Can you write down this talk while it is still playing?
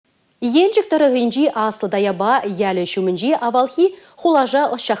Елчек тăрăхศุнчи Аслă Таяпа яле çумменчи авалхи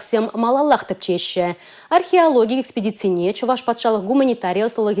хулаша ăсчахсем малаллах тепчеççĕ. Археологи экспедицине Чăваш патшалăх гуманитари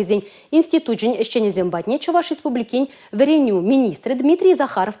ăслăлăхեսен институчень ăсченесем батне Чăваш Республикин вреню министр Дмитрий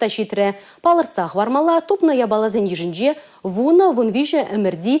Захаров тащитре. Палырцах вармала тупнă ябаласен йышинче вуна вунвиже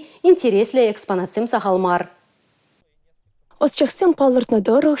ăмерди интересле экспонатсем сахалмар. Ăсчахсем палыртнă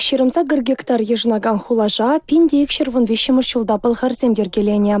дăрăх çырăмса гăр гектар йышнакан хулаша пинде икшер вăнвиççăмăр çулта пăлхарсем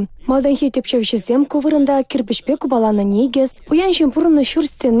йĕркелене. Малтанхи тепчеççĕсем кувырында кирпичпе кубаланы негес, пуян çын çур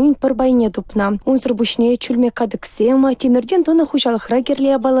стенин пăрбайне тупнă. Унсăр пуçне çүлмек кадыксем, темирден тăнă хуçалăхра керле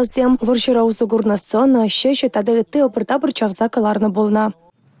ябаласем, вăрçăра усă курнăсăн, ççĕççĕ тада ытты ăпăр-тапăр чавса кăларнă пулнă.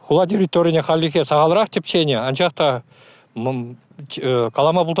 Хула территория халихе сахалрах тепчене, анчахта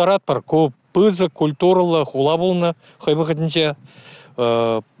калама бултаратпар, ку пызы, культуралы, хула булны, хайбыхытынче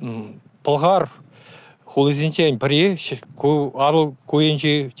пылгар хулызинчен при, ку арыл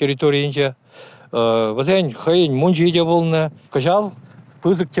куенчи территориянче, бізен хайын мунжиде булны, кыжал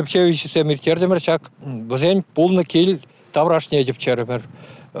пызык тепчевичесе миртердемер чак, бізен пулны кил-таврашне тепчеремер.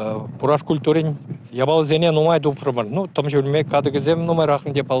 Пураш культурин ябал зене нумай дупрымыр. Ну, тăм-чүүлмек кадыгызем нумай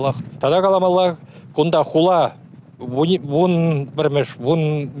рахын деп Аллах. Тада каламаллах кунда хула вун бірмеш,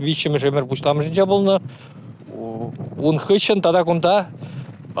 вун вишемеш емер буштамышынча болны. Вун хыщын тада кунда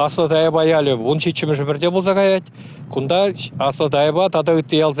Аслă Таяпа яле вун чичемеш емерде болса каять. Кунда Аслă Таяпа тада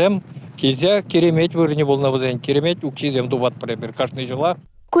ытты ялзем келсе керемет вырыне болна бізен. Керемет укчизем дубат премер каждый жила.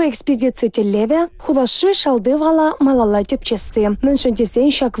 Ку экспедиция теллеве хулаши шалды вала малалла тепчеççĕ.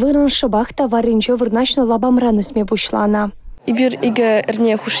 Міншіндесен шак вырын шыбах товаринче вырначны лабамранысме бушлана. Ибир иге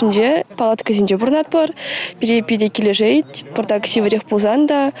эрне хушинче палатка зинче бурнатпар, пиде килежейт, портак сиварех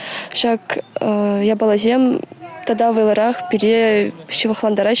пулзанда, шак ябалазем тада вайларах пире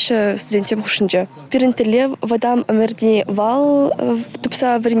шивахландараща студентсем хушинче. Пирен теллев вадам амерди вал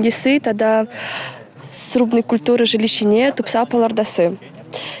тупса варендесы, тада срубной культуры жилищине тупса палардасы.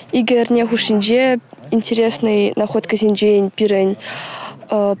 Игорне хушинче интересный находка зинчень пирень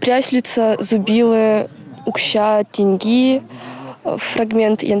пряслица, зубилы, укща, тенги,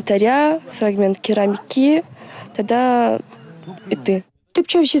 фрагмент янтаря, фрагмент керамики, тогда и ты.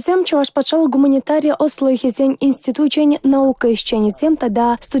 Тăпчеççĕсем Чăваш патшалăх гуманитари ăслăлăхեսен институчень наука ăсченесем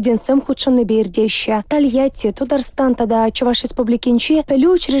тада студентсем хутшăннă бейрдеççе. Тольятти Тутарстан тада Чăваш Республикинчи пелле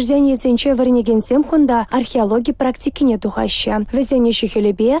учреждениесенче вренегенсем кунда археологи практикине тухаççă. Весене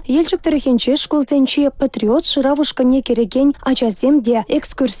çă-хĕлեպе Елчек тăрăхენчи шкулсенчи патриот шыравушкăне кереген ачасемде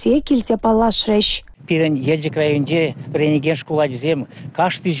экскурсия килсе паллашрăç. Пирен Елчек районде вренеген шкуладзем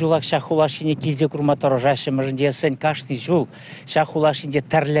каждый жулак шахулашине килзе курматор жашымырындесен каждый жул шахулашинде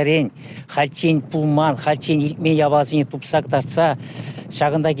тарлерен хальчен пулман хальчен илтме ябазине тупсак тартса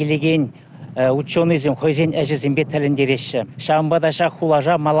шагында келеген учёныйзем хойзен әжезембе тәліндереші. Шағымбада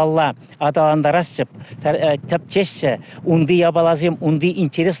шахулажа малалла адаландарасчып, тепчеççĕ, унды ябалазем, унды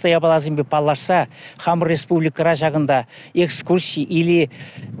интереслы ябалазем бе паллашса, хам республикара жағында экскурсии или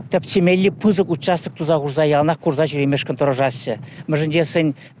тепчемелли пызык участок туза курза ялнақ курза жүремешкін тұражасчы.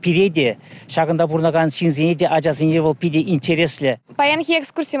 Мыжындесін пиреде, шағында бурнаган синзенеде ажазене бол пиде интереслі. Паянхи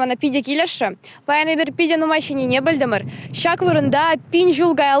экскурсия мана пиде килеші, паяны бір пиде нумайшыне не білдімір. Шак вырында пин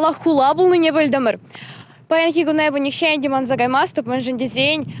жулгай Аллах хула булны не білдімір. Паянхи гунайбы некшайын деман загаймастып, манжын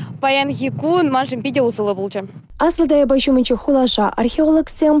дезейн, паянхи кун манжын пиде усылы бұлчы. Аслă Таяпа çумменче хулаша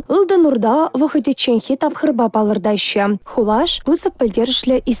археологсем Ылтăн Урта вăхытечченхи тапхырба палырдаççă. Хулаш пысăк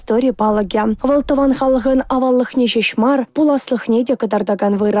пӗлтершле история палаге. Вăлтăван халăхын аваллăхне çeçмар пуласлăхне те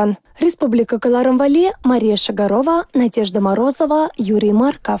кăтардакан выран. Республика кăларăм валли Мария Шагарова, Надежда Морозова, Юрий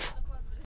Марков.